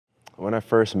When I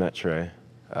first met Trey,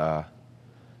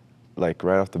 like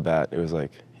right off the bat, it was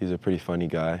like he's a pretty funny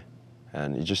guy,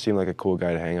 and he just seemed like a cool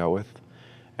guy to hang out with.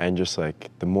 And just like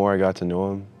the more I got to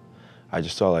know him, I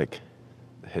just saw like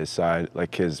his side,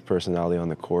 like his personality on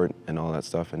the court and all that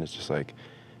stuff. And it's just like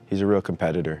he's a real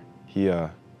competitor. He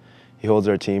holds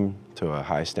our team to a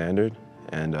high standard,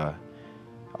 and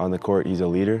on the court he's a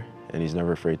leader, and he's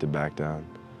never afraid to back down.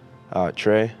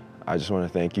 Trey, I just want to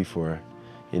thank you for,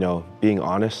 being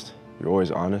honest. You're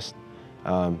always honest.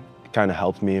 It kind of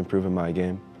helped me improve in my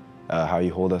game. How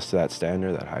you hold us to that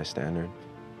standard, that high standard.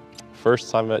 First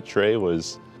time I met Trey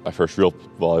was my first real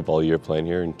volleyball year playing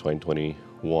here in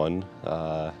 2021.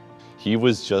 He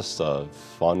was just a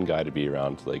fun guy to be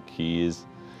around. Like he's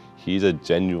a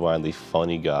genuinely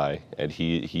funny guy, and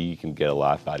he can get a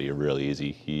laugh out of you real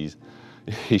easy. He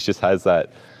just has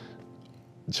that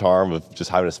charm of just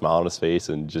having a smile on his face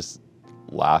and just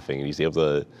laughing, and he's able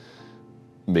to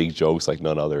make jokes like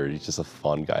none other. He's just a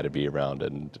fun guy to be around,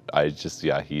 and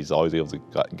he's always able to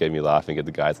get me laughing, get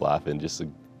the guys laughing. Just a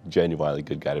genuinely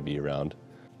good guy to be around.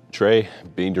 Trey,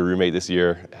 being your roommate this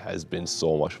year has been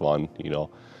so much fun.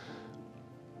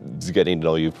 Just getting to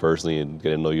know you personally and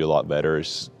getting to know you a lot better.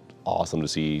 It's awesome to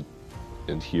see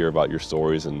and hear about your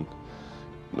stories, and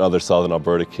another Southern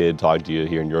Alberta kid talking to you,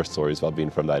 hearing your stories about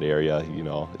being from that area.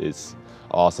 It's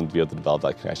awesome to be able to develop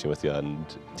that connection with you, and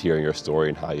hearing your story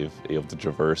and how you've been able to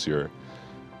traverse your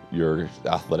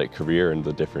athletic career and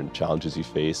the different challenges you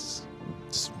face.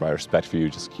 Just my respect for you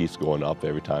just keeps going up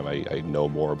every time I know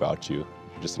more about you.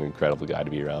 You're just an incredible guy to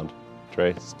be around.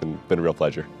 Trey, it's been a real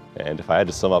pleasure. And if I had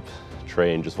to sum up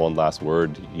Trey in just one last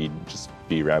word, he'd just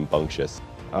be rambunctious.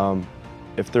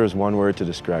 If there was one word to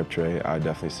describe Trey, I'd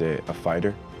definitely say a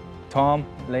fighter. Tom,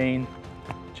 Lane,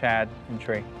 Chad, and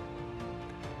Trey.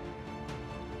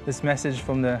 This message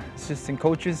from the assistant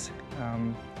coaches.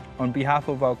 On behalf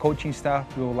of our coaching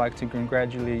staff, we would like to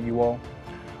congratulate you all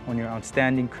on your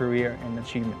outstanding career and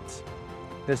achievements.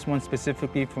 This one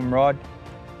specifically from Rod.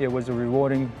 It was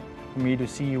rewarding for me to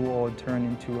see you all turn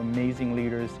into amazing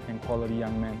leaders and quality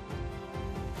young men.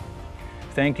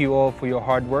 Thank you all for your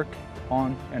hard work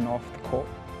on and off the court.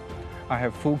 I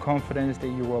have full confidence that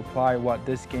you will apply what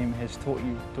this game has taught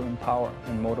you to empower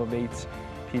and motivate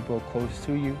people close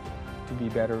to you to be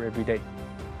better every day.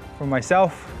 For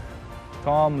myself,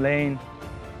 Tom, Lane,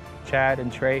 Chad,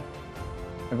 and Trey,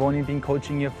 I've only been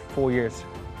coaching you for 4 years,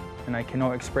 and I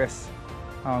cannot express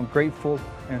how grateful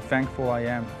and thankful I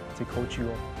am to coach you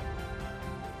all.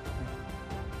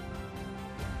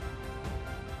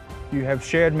 You have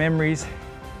shared memories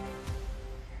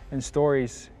and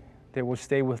stories that will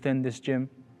stay within this gym,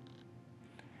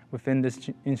 within this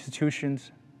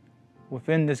institutions,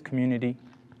 within this community,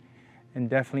 and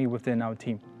definitely within our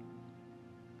team.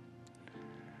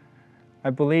 I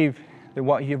believe that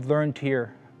what you've learned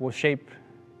here will shape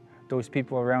those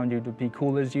people around you to be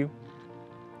cool as you.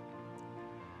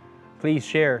 Please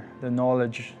share the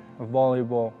knowledge of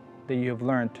volleyball that you have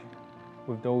learned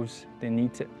with those that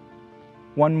need it.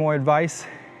 One more advice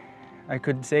I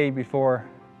could say before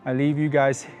I leave you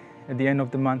guys at the end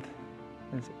of the month,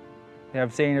 I'm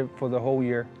saying it for the whole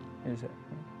year, is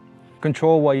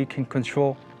control what you can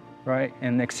control, right,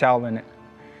 and excel in it.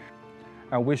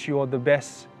 I wish you all the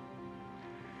best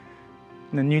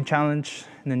in the new challenge,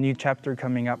 in the new chapter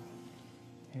coming up.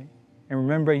 Okay? And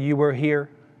remember, you were here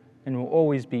and will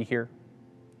always be here.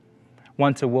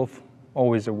 Once a wolf,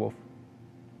 always a wolf.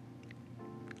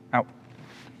 Out.